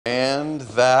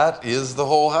That is the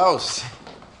whole house.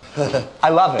 I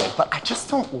love it, but I just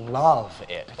don't love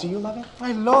it. Do you love it?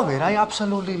 I love it. I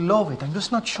absolutely love it. I'm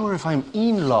just not sure if I'm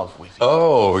in love with it.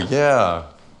 Oh, yeah.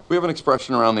 We have an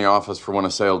expression around the office for when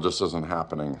a sale just isn't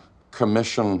happening.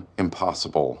 Commission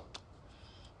impossible.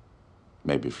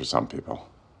 Maybe for some people.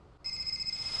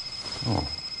 Oh,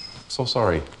 so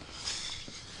sorry.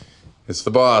 It's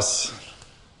the boss.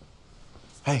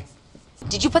 Hey.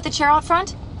 Did you put the chair out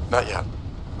front? Not yet.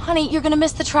 Honey, you're gonna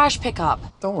miss the trash pickup.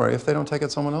 Don't worry, if they don't take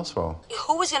it, someone else will.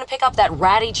 Who was gonna pick up that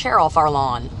ratty chair off our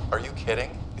lawn? Are you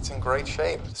kidding? It's in great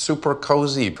shape. Super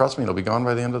cozy. Trust me, it'll be gone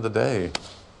by the end of the day.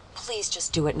 Please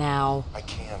just do it now. I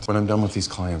can't. When I'm done with these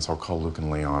clients, I'll call Luke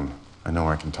and Leon. I know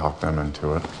I can talk them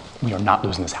into it. We are not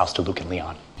losing this house to Luke and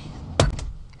Leon.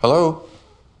 Hello?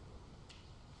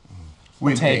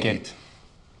 We'll take it.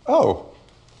 Oh.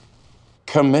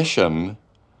 Commission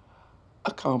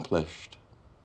accomplished.